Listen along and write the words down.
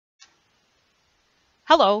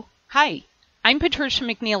Hello, hi, I'm Patricia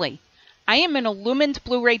McNeely. I am an illumined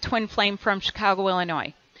Blu-ray twin flame from Chicago,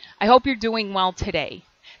 Illinois. I hope you're doing well today.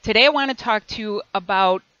 Today I want to talk to you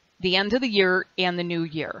about the end of the year and the new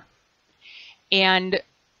year. And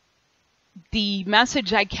the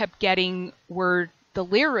message I kept getting were the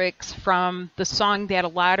lyrics from the song that a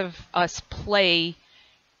lot of us play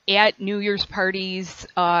at New Year's parties,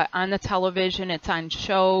 on the television, it's on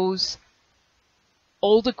shows.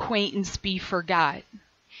 Old acquaintance be forgot.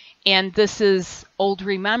 And this is old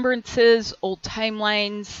remembrances, old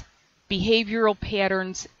timelines, behavioral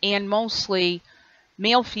patterns, and mostly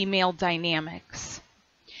male-female dynamics.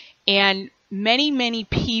 And many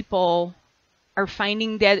people are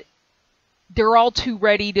finding that they're all too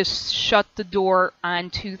ready to shut the door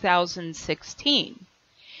on 2016.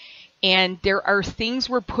 And there are things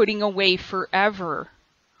we're putting away forever.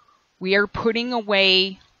 We are putting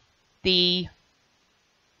away the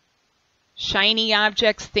shiny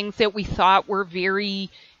objects, things that we thought were very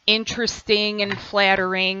interesting and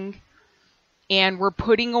flattering, and we're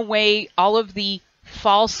putting away all of the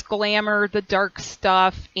false glamour, the dark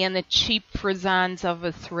stuff, and the cheap frisons of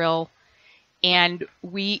a thrill, and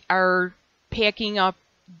we are packing up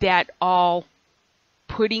that all,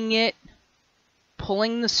 pulling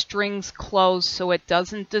the strings closed so it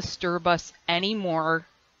doesn't disturb us anymore.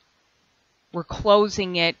 We're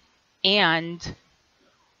closing it, and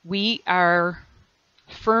we are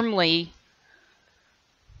firmly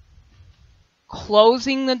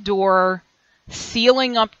closing the door,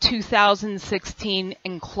 sealing up 2016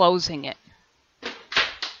 and closing it.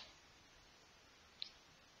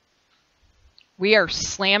 We are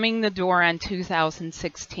slamming the door on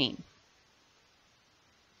 2016.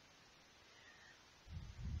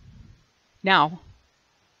 Now,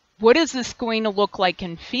 what is this going to look like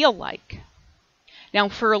and feel like? Now,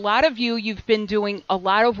 for a lot of you, you've been doing a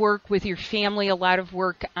lot of work with your family, a lot of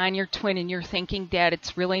work on your twin, and you're thinking that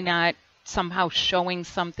it's really not somehow showing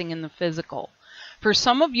something in the physical. For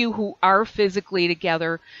some of you who are physically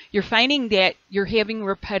together, you're finding that you're having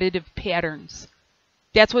repetitive patterns.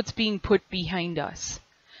 That's what's being put behind us.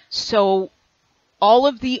 So all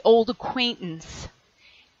of the old acquaintance,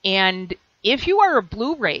 and if you are a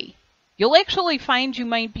Blu-ray, you'll actually find you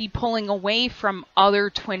might be pulling away from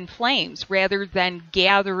other twin flames rather than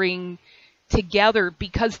gathering together,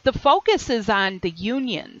 because the focus is on the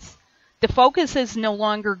unions. The focus is no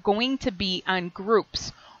longer going to be on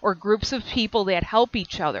groups or groups of people that help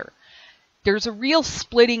each other. There's a real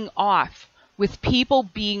splitting off with people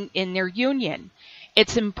being in their union.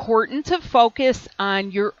 It's important to focus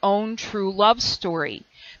on your own true love story,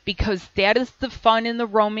 because that is the fun and the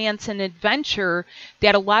romance and adventure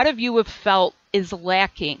that a lot of you have felt is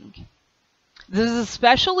lacking. This is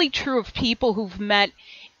especially true of people who've met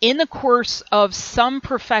in the course of some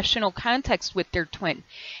professional context with their twin.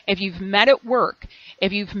 If you've met at work,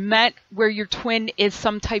 if you've met where your twin is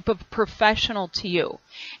some type of professional to you,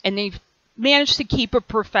 and they've managed to keep a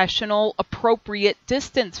professional, appropriate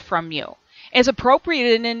distance from you, as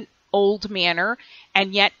appropriate in an old manner,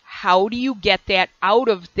 and yet how do you get that out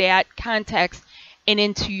of that context and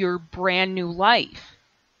into your brand new life?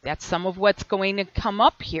 That's some of what's going to come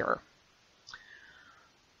up here.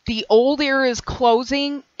 The old era is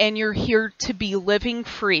closing, and you're here to be living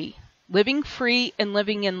free and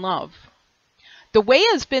living in love. The way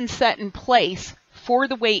has been set in place for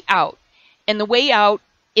the way out, and the way out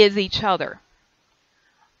is each other.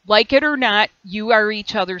 Like it or not, you are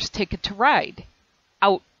each other's ticket to ride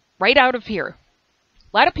out. Right out of here.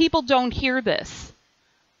 A lot of people don't hear this.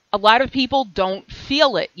 A lot of people don't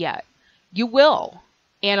feel it yet. You will.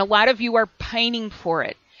 And a lot of you are pining for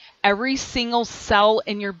it. Every single cell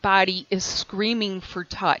in your body is screaming for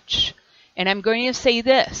touch. And I'm going to say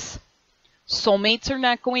this. Soulmates are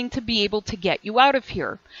not going to be able to get you out of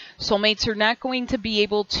here. Soulmates are not going to be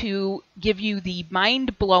able to give you the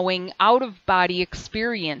mind-blowing, out-of-body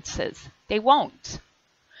experiences. They won't.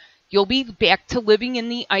 You'll be back to living in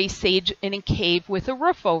the ice age in a cave with a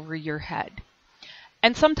roof over your head.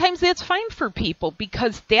 And sometimes that's fine for people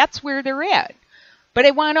because that's where they're at. But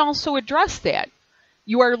I want to also address that.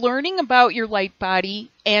 You are learning about your light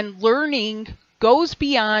body, and learning goes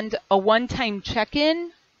beyond a one-time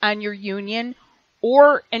check-in on your union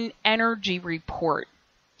or an energy report.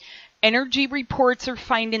 Energy reports are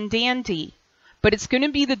fine and dandy, but it's going to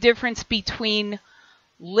be the difference between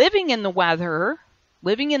living in the weather,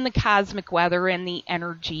 living in the cosmic weather and the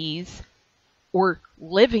energies, or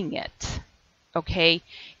living it, okay?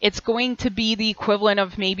 It's going to be the equivalent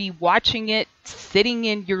of maybe watching it, sitting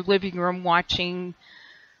in your living room watching,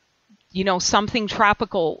 something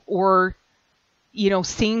tropical, or,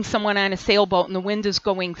 seeing someone on a sailboat and the wind is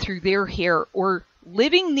going through their hair, or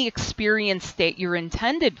living the experience that you're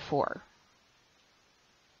intended for.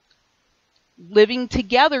 Living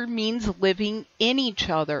together means living in each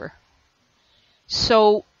other.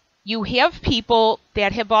 So you have people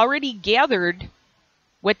that have already gathered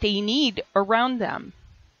what they need around them,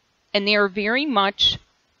 and they are very much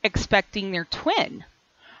expecting their twin.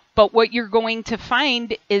 But what you're going to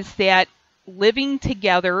find is that living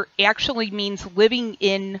together actually means living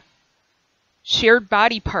in shared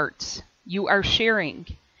body parts. You are sharing.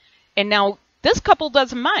 And now this couple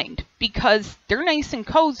doesn't mind because they're nice and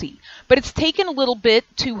cozy, but it's taken a little bit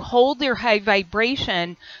to hold their high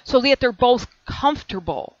vibration so that they're both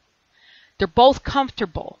comfortable. They're both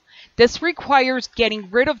comfortable. This requires getting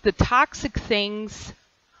rid of the toxic things,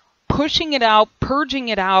 pushing it out, purging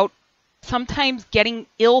it out, sometimes getting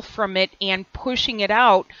ill from it and pushing it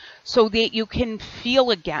out so that you can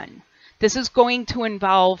feel again. This is going to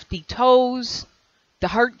involve the toes, the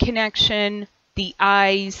heart connection, the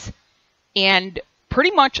eyes, and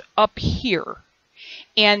pretty much up here.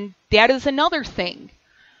 And that is another thing.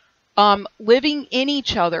 Living in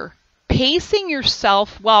each other. Pacing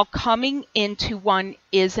yourself while coming into one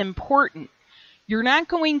is important. You're not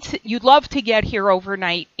going to, you'd love to get here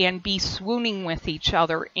overnight and be swooning with each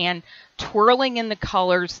other and twirling in the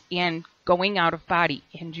colors and going out of body,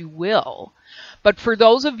 and you will. But for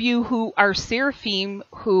those of you who are Seraphim,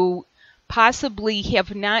 who possibly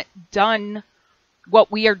have not done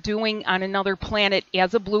what we are doing on another planet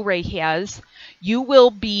as a Blu-ray has, you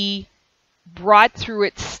will be brought through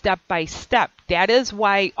it step by step. That is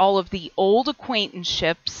why all of the old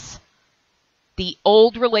acquaintanceships, the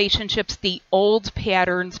old relationships, the old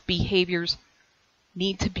patterns, behaviors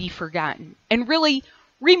need to be forgotten and really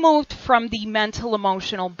removed from the mental,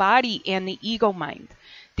 emotional body and the ego mind.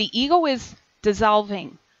 The ego is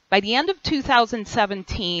dissolving. By the end of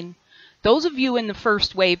 2017, those of you in the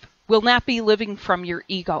first wave will not be living from your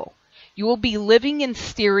ego. You will be living and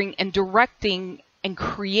steering and directing and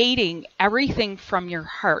creating everything from your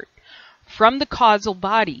heart, from the causal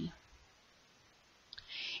body.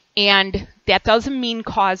 And that doesn't mean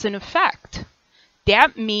cause and effect.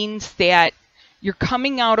 That means that you're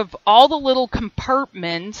coming out of all the little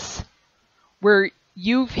compartments where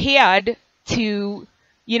you've had to,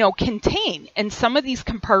 contain. And some of these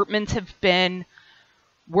compartments have been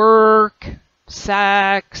work,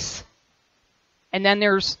 sex, and then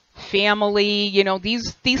there's family.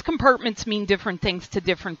 These compartments mean different things to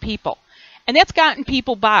different people. And that's gotten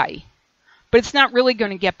people by. But it's not really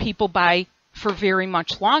going to get people by for very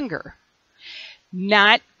much longer.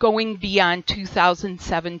 Not going beyond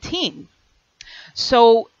 2017.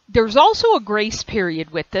 So there's also a grace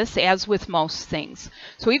period with this, as with most things.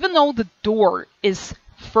 So even though the door is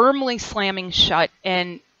firmly slamming shut,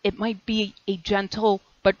 and it might be a gentle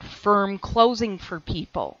but firm closing for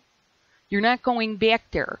people, you're not going back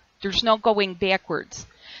there. There's no going backwards.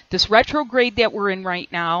 This retrograde that we're in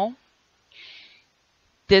right now,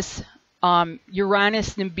 this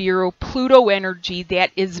Uranus, Nibiru, Pluto energy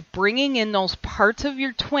that is bringing in those parts of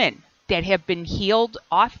your twin that have been healed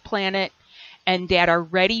off planet and that are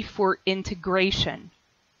ready for integration,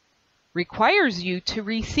 requires you to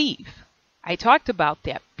receive. I talked about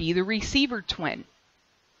that. Be the receiver twin.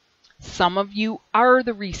 Some of you are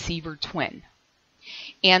the receiver twin.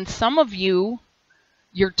 And some of you,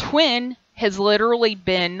 your twin has literally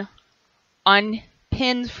been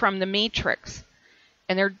unpinned from the matrix.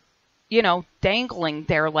 And they're, dangling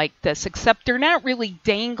there like this, except they're not really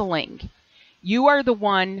dangling. You are the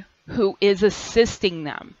one who is assisting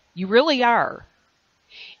them. You really are.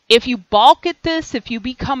 If you balk at this, if you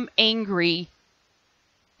become angry,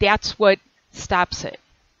 that's what stops it.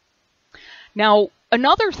 Now,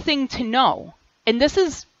 another thing to know, and this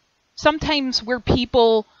is sometimes where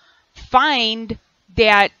people find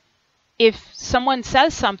that if someone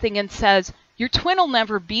says something and says, your twin will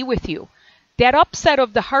never be with you, that upset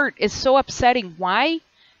of the heart is so upsetting. Why?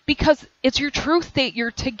 Because it's your truth that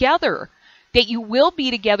you're together, that you will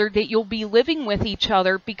be together, that you'll be living with each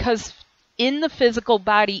other, because in the physical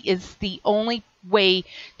body is the only way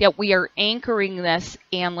that we are anchoring this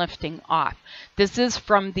and lifting off. This is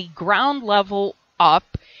from the ground level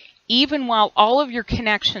up, even while all of your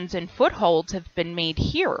connections and footholds have been made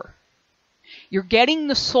here. You're getting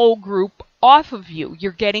the soul group off of you.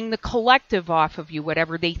 You're getting the collective off of you.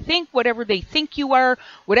 Whatever they think you are,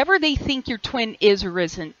 whatever they think your twin is or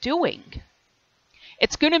isn't doing.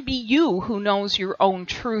 It's going to be you who knows your own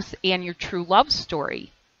truth and your true love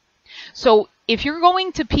story. So if you're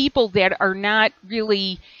going to people that are not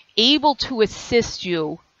really able to assist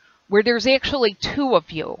you, where there's actually two of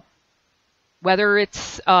you, whether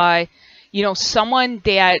it's, someone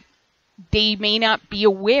that they may not be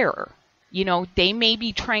aware, You know, they may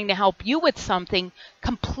be trying to help you with something,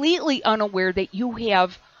 completely unaware that you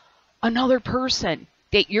have another person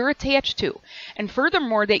that you're attached to. And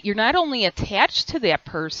furthermore, that you're not only attached to that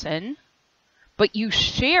person, but you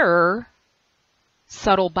share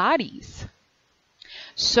subtle bodies.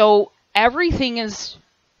 So everything is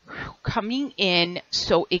coming in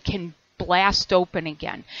so it can blast open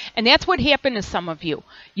again. And that's what happened to some of you.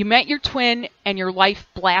 You met your twin and your life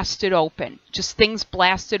blasted open. Just things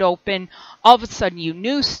blasted open. All of a sudden you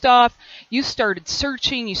knew stuff. You started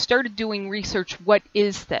searching. You started doing research. What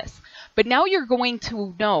is this? But now you're going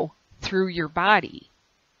to know through your body.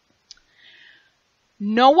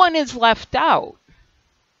 No one is left out.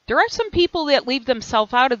 There are some people that leave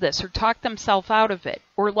themselves out of this or talk themselves out of it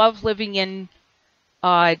or love living in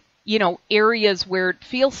areas where it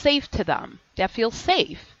feels safe to them, that feels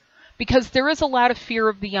safe, because there is a lot of fear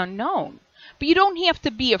of the unknown. But you don't have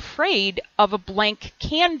to be afraid of a blank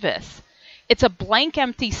canvas. It's a blank,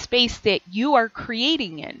 empty space that you are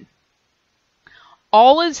creating in.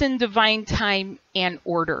 All is in divine time and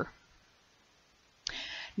order.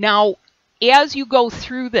 Now, as you go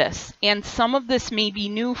through this, and some of this may be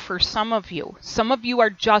new for some of you are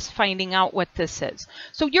just finding out what this is.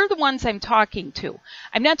 So you're the ones I'm talking to.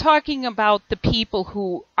 I'm not talking about the people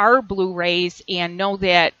who are Blu-rays and know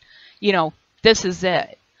that, this is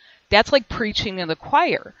it. That's like preaching to the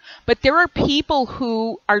choir. But there are people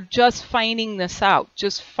who are just finding this out,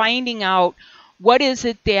 just finding out what is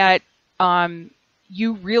it that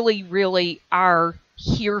you really, really are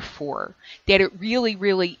here for, that it really,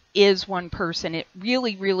 really is one person. It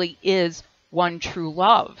really, really is one true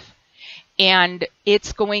love. And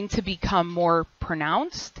it's going to become more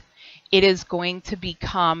pronounced. It is going to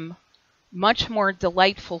become much more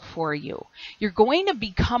delightful for you. You're going to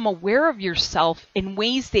become aware of yourself in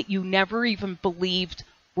ways that you never even believed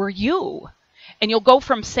were you. And you'll go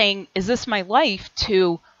from saying, is this my life,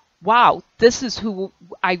 to, wow, this is who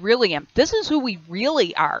I really am. This is who we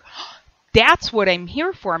really are. That's what I'm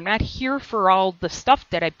here for. I'm not here for all the stuff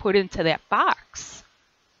that I put into that box.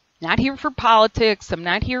 Not here for politics. I'm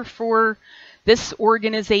not here for this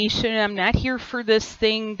organization. I'm not here for this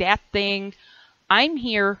thing, that thing. I'm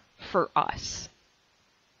here for us.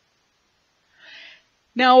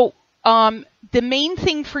 Now, the main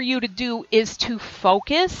thing for you to do is to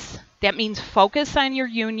focus. That means focus on your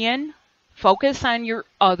union, focus on your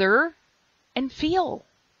other, and feel.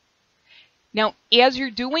 Now, as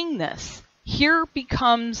you're doing this, here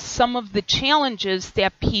becomes some of the challenges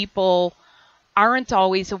that people aren't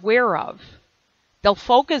always aware of. They'll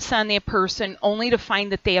focus on that person only to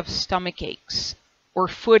find that they have stomach aches or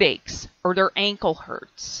foot aches or their ankle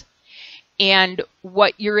hurts. And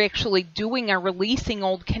what you're actually doing are releasing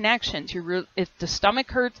old connections. If the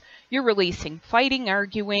stomach hurts, you're releasing fighting,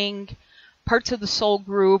 arguing, parts of the soul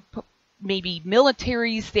group, maybe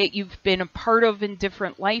militaries that you've been a part of in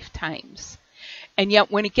different lifetimes. And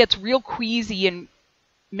yet when it gets real queasy and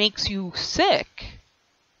makes you sick,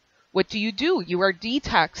 what do? You are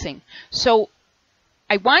detoxing. So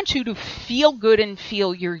I want you to feel good and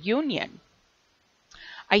feel your union.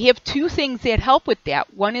 I have two things that help with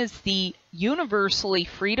that. One is the universally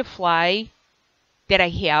free to fly that I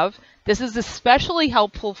have. This is especially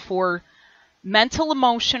helpful for mental,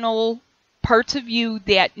 emotional parts of you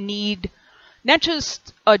that need not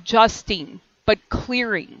just adjusting, but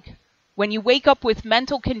clearing. When you wake up with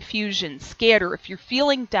mental confusion, scatter, if you're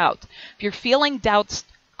feeling doubts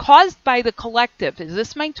caused by the collective, is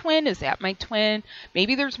this my twin? Is that my twin?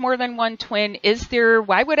 Maybe there's more than one twin.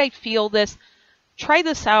 Why would I feel this? Try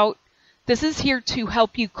this out. This is here to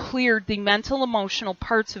help you clear the mental, emotional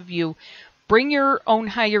parts of you. Bring your own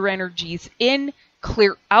higher energies in,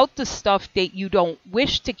 clear out the stuff that you don't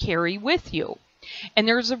wish to carry with you. And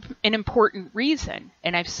there's an important reason,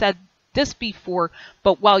 and I've said this before,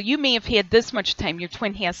 but while you may have had this much time, your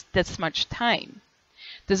twin has this much time.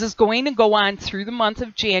 This is going to go on through the month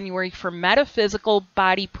of January for metaphysical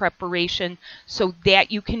body preparation so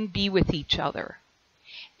that you can be with each other.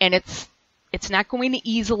 And it's not going to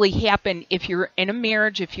easily happen if you're in a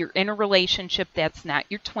marriage, if you're in a relationship that's not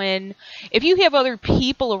your twin. If you have other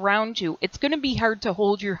people around you, it's going to be hard to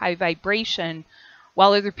hold your high vibration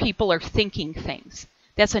while other people are thinking things.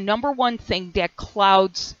 That's a number one thing that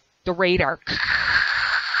clouds the radar.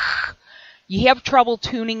 You have trouble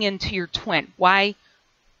tuning into your twin. Why?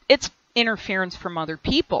 It's interference from other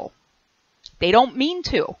people. They don't mean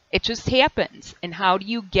to. It just happens. And how do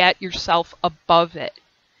you get yourself above it?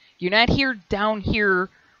 You're not here down here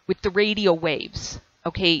with the radio waves.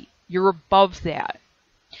 Okay? You're above that.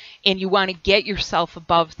 And you want to get yourself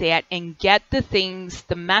above that and get the things,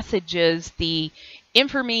 the messages, the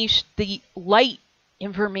information, the light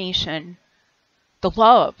information, the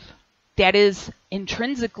love that is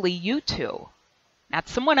intrinsically you two, not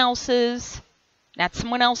someone else's, not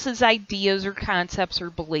someone else's ideas or concepts or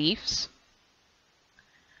beliefs.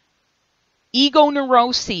 Ego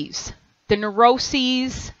neuroses, the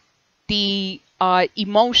neuroses, the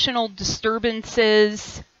emotional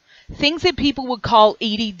disturbances, things that people would call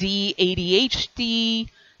ADD, ADHD,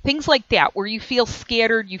 things like that, where you feel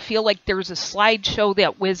scattered, you feel like there's a slideshow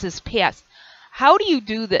that whizzes past. How do you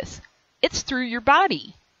do this? It's through your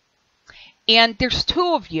body. And there's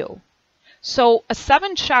two of you. So a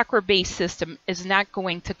 7 chakra based system is not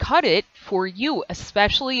going to cut it for you,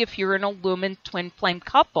 especially if you're an lumen twin flame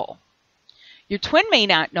couple. Your twin may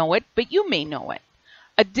not know it, but you may know it.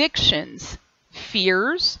 Addictions,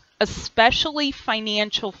 fears, especially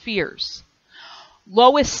financial fears,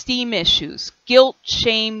 low esteem issues, guilt,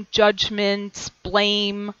 shame, judgments,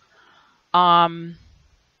 blame,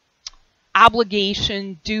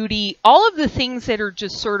 obligation, duty, all of the things that are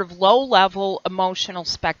just sort of low-level emotional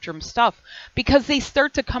spectrum stuff, because they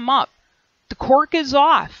start to come up. The cork is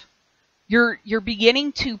off. You're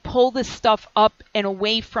beginning to pull this stuff up and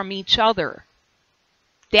away from each other.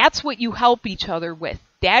 That's what you help each other with.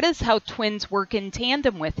 That is how twins work in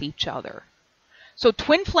tandem with each other. So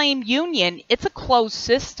twin flame union, it's a closed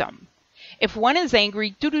system. If one is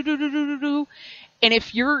angry, and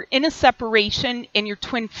if you're in a separation and your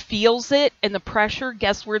twin feels it and the pressure,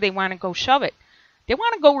 guess where they want to go shove it? They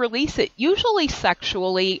want to go release it, usually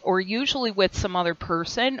sexually or usually with some other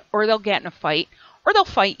person, or they'll get in a fight, or they'll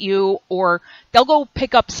fight you, or they'll go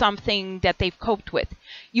pick up something that they've coped with.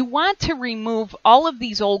 You want to remove all of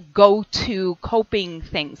these old go-to coping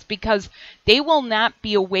things because they will not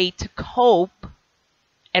be a way to cope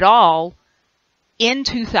at all in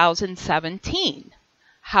 2017.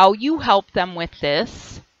 How you help them with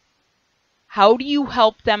this? How do you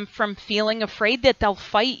help them from feeling afraid that they'll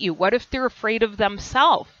fight you? What if they're afraid of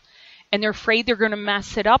themselves and they're afraid they're going to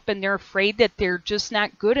mess it up and they're afraid that they're just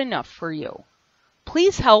not good enough for you?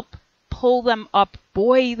 Please help pull them up,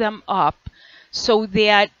 buoy them up so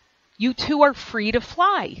that you two are free to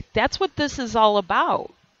fly. That's what this is all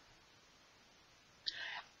about.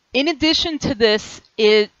 In addition to this,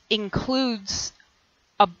 it includes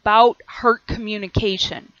about heart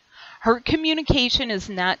communication. Heart communication is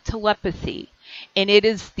not telepathy, and it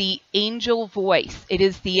is the angel voice. It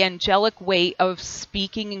is the angelic way of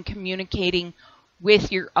speaking and communicating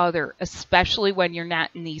with your other, especially when you're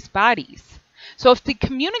not in these bodies. So if the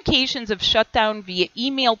communications have shut down via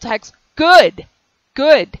email, text, good.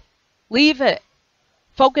 Leave it.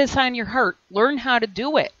 Focus on your heart. Learn how to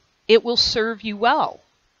do it. It will serve you well.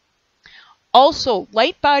 Also,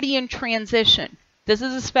 light body in transition. This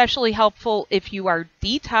is especially helpful if you are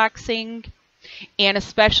detoxing, and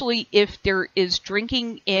especially if there is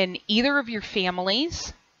drinking in either of your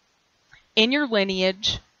families, in your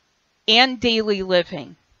lineage, and daily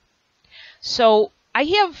living. So I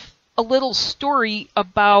have a little story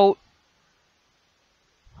about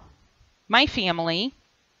my family.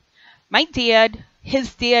 My dad,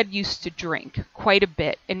 his dad used to drink quite a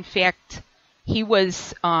bit. In fact, he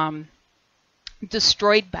was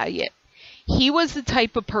destroyed by it. He was the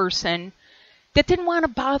type of person that didn't want to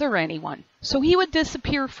bother anyone. So he would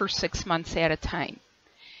disappear for 6 months at a time.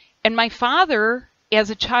 And my father, as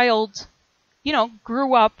a child,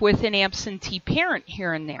 grew up with an absentee parent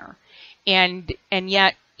here and there. And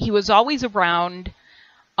yet he was always around.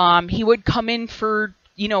 He would come in for,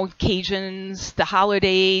 occasions, the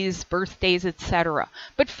holidays, birthdays, etc.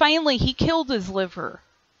 But finally, he killed his liver.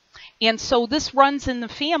 And so this runs in the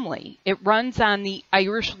family. It runs on the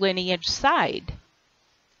Irish lineage side.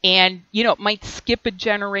 And, it might skip a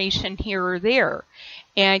generation here or there.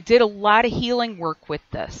 And I did a lot of healing work with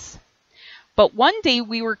this. But one day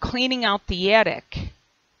we were cleaning out the attic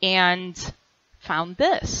and found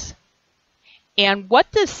this. And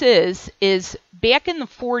what this is back in the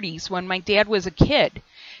 40s when my dad was a kid,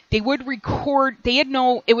 they would record,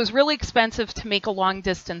 it was really expensive to make a long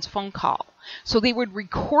distance phone call. So they would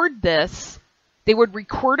record this, they would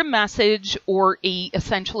record a message or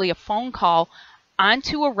essentially a phone call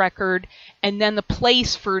onto a record, and then the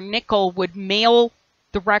place for a nickel would mail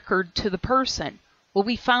the record to the person. Well,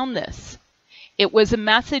 we found this. It was a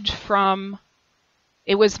message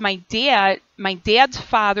it was my dad's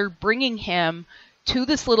father bringing him to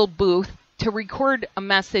this little booth to record a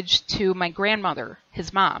message to my grandmother,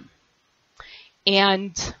 his mom.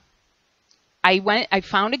 And I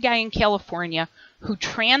found a guy in California who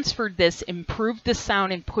transferred this, improved the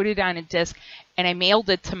sound, and put it on a disc, and I mailed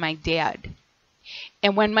it to my dad.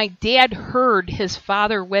 And when my dad heard his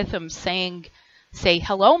father with him say,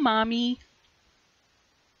 "Hello, Mommy,"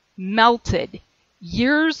 melted.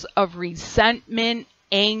 Years of resentment,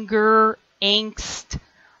 anger, angst,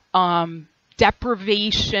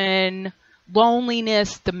 deprivation,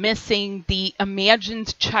 loneliness, the missing, the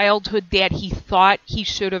imagined childhood that he thought he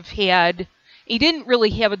should have had. He didn't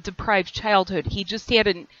really have a deprived childhood. He just had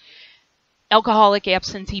an alcoholic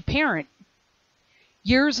absentee parent.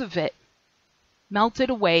 Years of it melted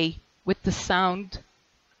away with the sound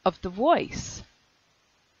of the voice.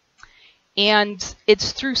 And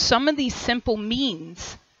it's through some of these simple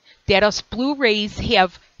means that us blue rays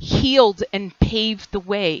have healed and paved the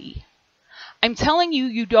way. I'm telling you,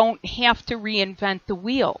 you don't have to reinvent the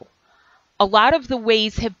wheel. A lot of the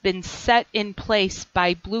ways have been set in place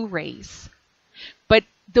by blue rays. But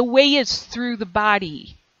the way is through the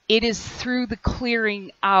body. It is through the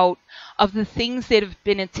clearing out of the things that have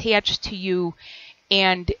been attached to you,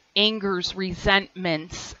 and angers,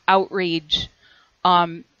 resentments, outrage,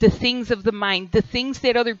 the things of the mind, the things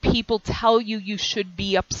that other people tell you you should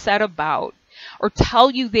be upset about, or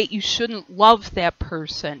tell you that you shouldn't love that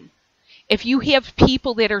person. If you have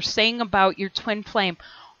people that are saying about your twin flame,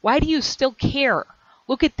 why do you still care?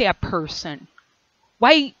 Look at that person.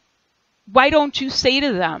 Why don't you say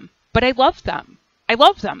to them, but I love them. I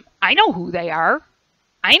love them. I know who they are.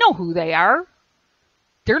 I know who they are.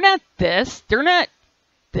 They're not this. They're not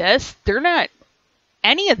this. They're not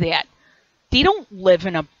any of that. They don't live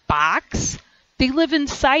in a box. They live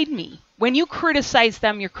inside me. When you criticize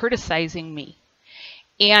them, you're criticizing me.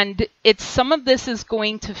 And some of this is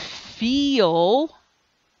going to feel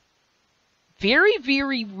very,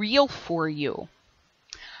 very real for you.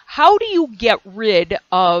 How do you get rid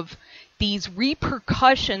of these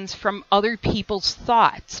repercussions from other people's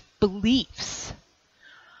thoughts, beliefs,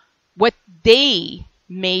 what they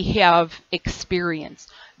may have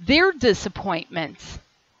experienced, their disappointments?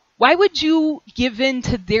 Why would you give in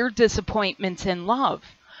to their disappointments in love?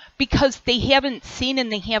 Because they haven't seen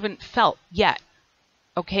and they haven't felt yet.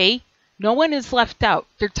 Okay? No one is left out.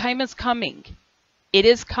 Their time is coming. It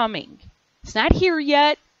is coming. It's not here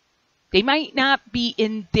yet. They might not be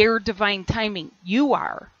in their divine timing. You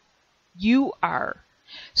are. You are.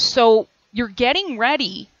 So you're getting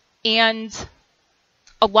ready, and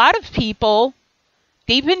a lot of people,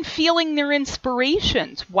 they've been feeling their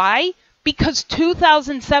inspirations. Why? Because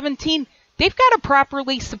 2017, they've got to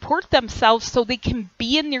properly support themselves so they can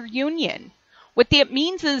be in their union. What that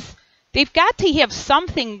means is they've got to have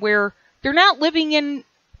something where they're not living in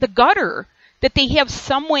the gutter, that they have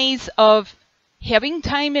some ways of having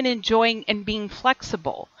time and enjoying and being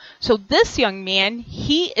flexible. So this young man,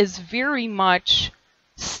 he is very much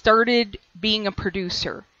started being a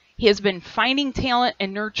producer. He has been finding talent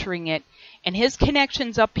and nurturing it, and his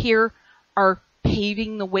connections up here are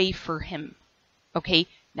paving the way for him. Okay?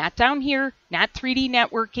 Not down here, not 3D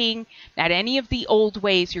networking, not any of the old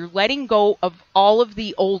ways. You're letting go of all of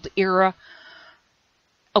the old era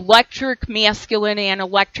electric masculine and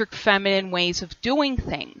electric feminine ways of doing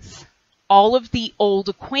things. All of the old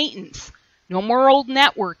acquaintance. No more old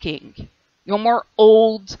networking. No more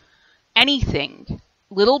old anything.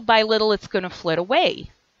 Little by little, it's going to flit away.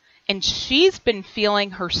 And she's been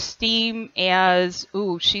feeling her steam as,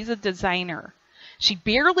 ooh, she's a designer. She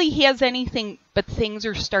barely has anything, but things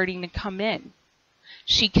are starting to come in.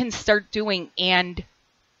 She can start doing, and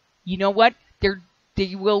you know what?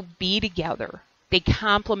 They will be together. They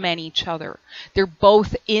complement each other. They're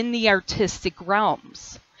both in the artistic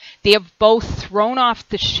realms. They have both thrown off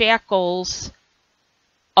the shackles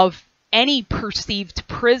of any perceived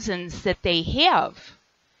prisons that they have,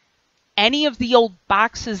 any of the old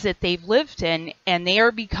boxes that they've lived in, and they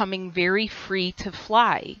are becoming very free to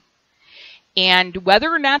fly. And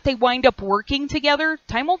whether or not they wind up working together,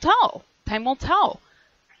 time will tell. Time will tell.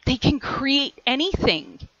 They can create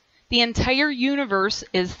anything. The entire universe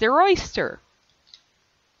is their oyster.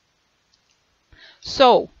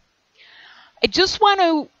 So, I just want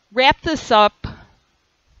to wrap this up.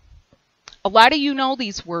 A lot of you know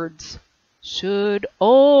these words. Should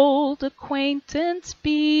old acquaintance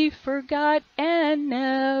be forgot and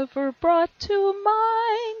never brought to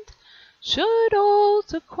mind? Should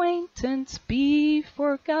old acquaintance be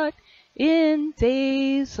forgot in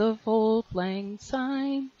days of old lang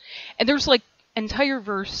syne? And there's like entire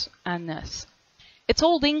verse on this. It's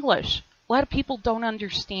Old English. A lot of people don't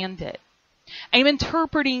understand it. I'm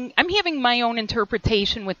having my own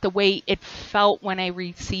interpretation with the way it felt when I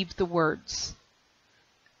received the words.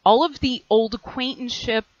 All of the old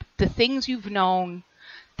acquaintanceship, the things you've known,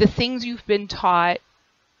 the things you've been taught,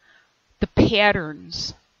 the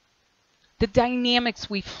patterns, the dynamics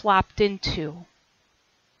we flopped into,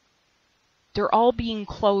 they're all being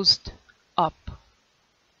closed up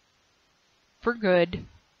for good.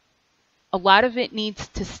 A lot of it needs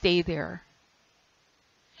to stay there.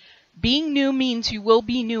 Being new means you will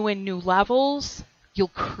be new in new levels. You'll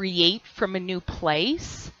create from a new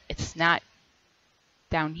place. It's not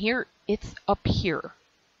down here, it's up here.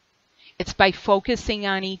 It's by focusing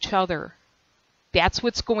on each other. That's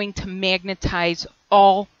what's going to magnetize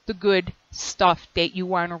all the good stuff that you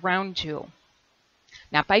want around you.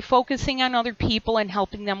 Not by focusing on other people and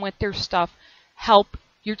helping them with their stuff. Help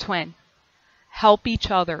your twin. Help each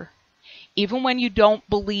other. Even when you don't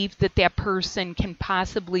believe that that person can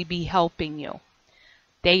possibly be helping you.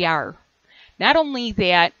 They are. Not only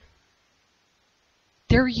that,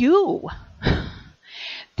 they're you.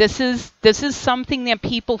 This is something that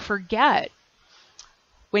people forget.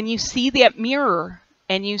 When you see that mirror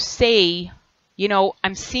and you say, you know,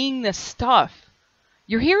 I'm seeing this stuff,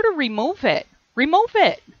 you're here to remove it. Remove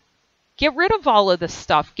it. Get rid of all of the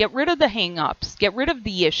stuff. Get rid of the hang-ups. Get rid of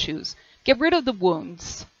the issues. Get rid of the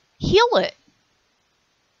wounds. Heal it.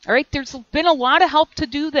 All right, there's been a lot of help to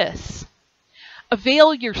do this.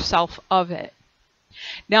 Avail yourself of it.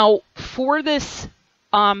 Now, for this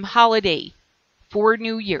holiday, for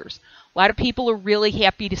New Year's, a lot of people are really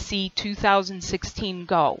happy to see 2016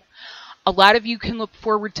 go. A lot of you can look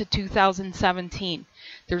forward to 2017.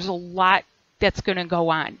 There's a lot that's going to go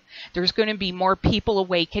on. There's going to be more people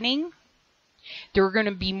awakening. There are going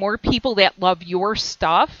to be more people that love your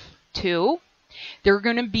stuff, too. There are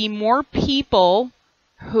going to be more people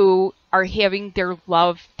who are having their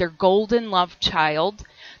love, their golden love child.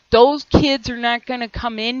 Those kids are not going to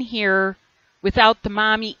come in here without the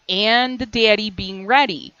mommy and the daddy being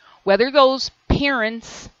ready. Whether those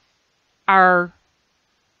parents are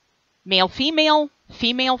male, female,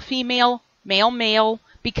 female, female, male, male,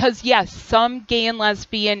 because yes, some gay and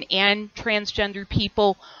lesbian and transgender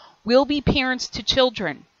people will be parents to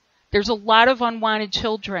children. There's a lot of unwanted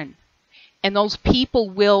children. And those people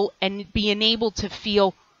will be enabled to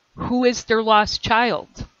feel who is their lost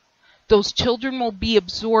child. Those children will be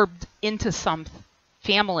absorbed into some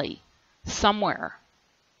family somewhere.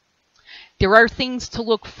 There are things to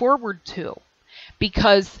look forward to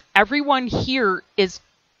because everyone here is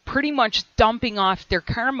pretty much dumping off their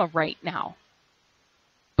karma right now.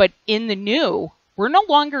 But in the new, we're no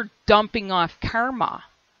longer dumping off karma.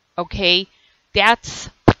 Okay? That's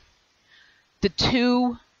the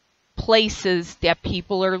two places that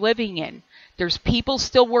people are living in. There's people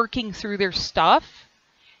still working through their stuff,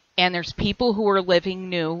 and there's people who are living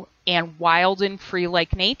new and wild and free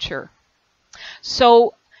like nature.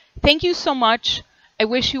 So, thank you so much. I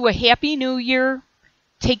wish you a happy new year.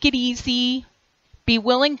 Take it easy. Be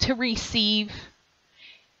willing to receive.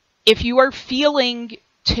 If you are feeling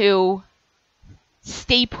to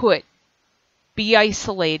stay put, be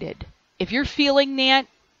isolated. If you're feeling that,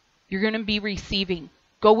 you're going to be receiving.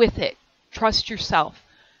 Go with it. Trust yourself.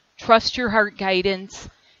 Trust your heart guidance.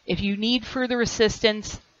 If you need further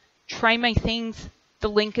assistance, try my things. The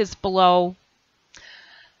link is below.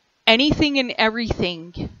 Anything and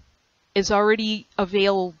everything is already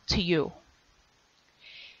available to you.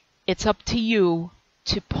 It's up to you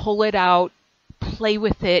to pull it out, play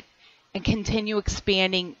with it, and continue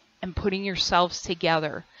expanding and putting yourselves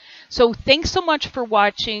together. So thanks so much for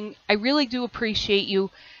watching. I really do appreciate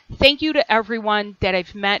you. Thank you to everyone that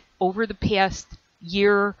I've met over the past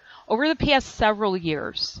year, over the past several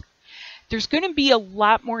years. There's going to be a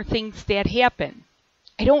lot more things that happen.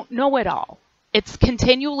 I don't know it all. It's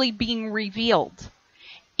continually being revealed.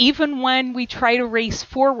 Even when we try to race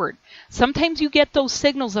forward, sometimes you get those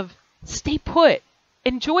signals of stay put,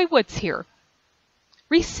 enjoy what's here.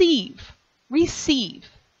 Receive. Receive.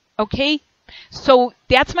 Okay? So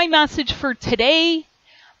that's my message for today.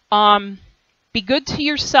 Be good to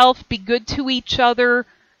yourself. Be good to each other.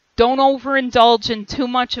 Don't overindulge in too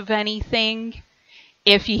much of anything.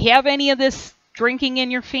 If you have any of this drinking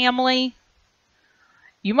in your family,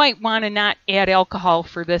 you might want to not add alcohol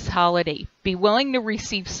for this holiday. Be willing to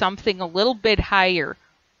receive something a little bit higher.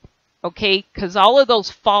 Okay? Because all of those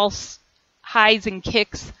false highs and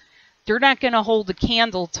kicks, they're not going to hold a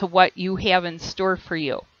candle to what you have in store for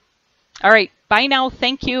you. All right. Bye now.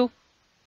 Thank you.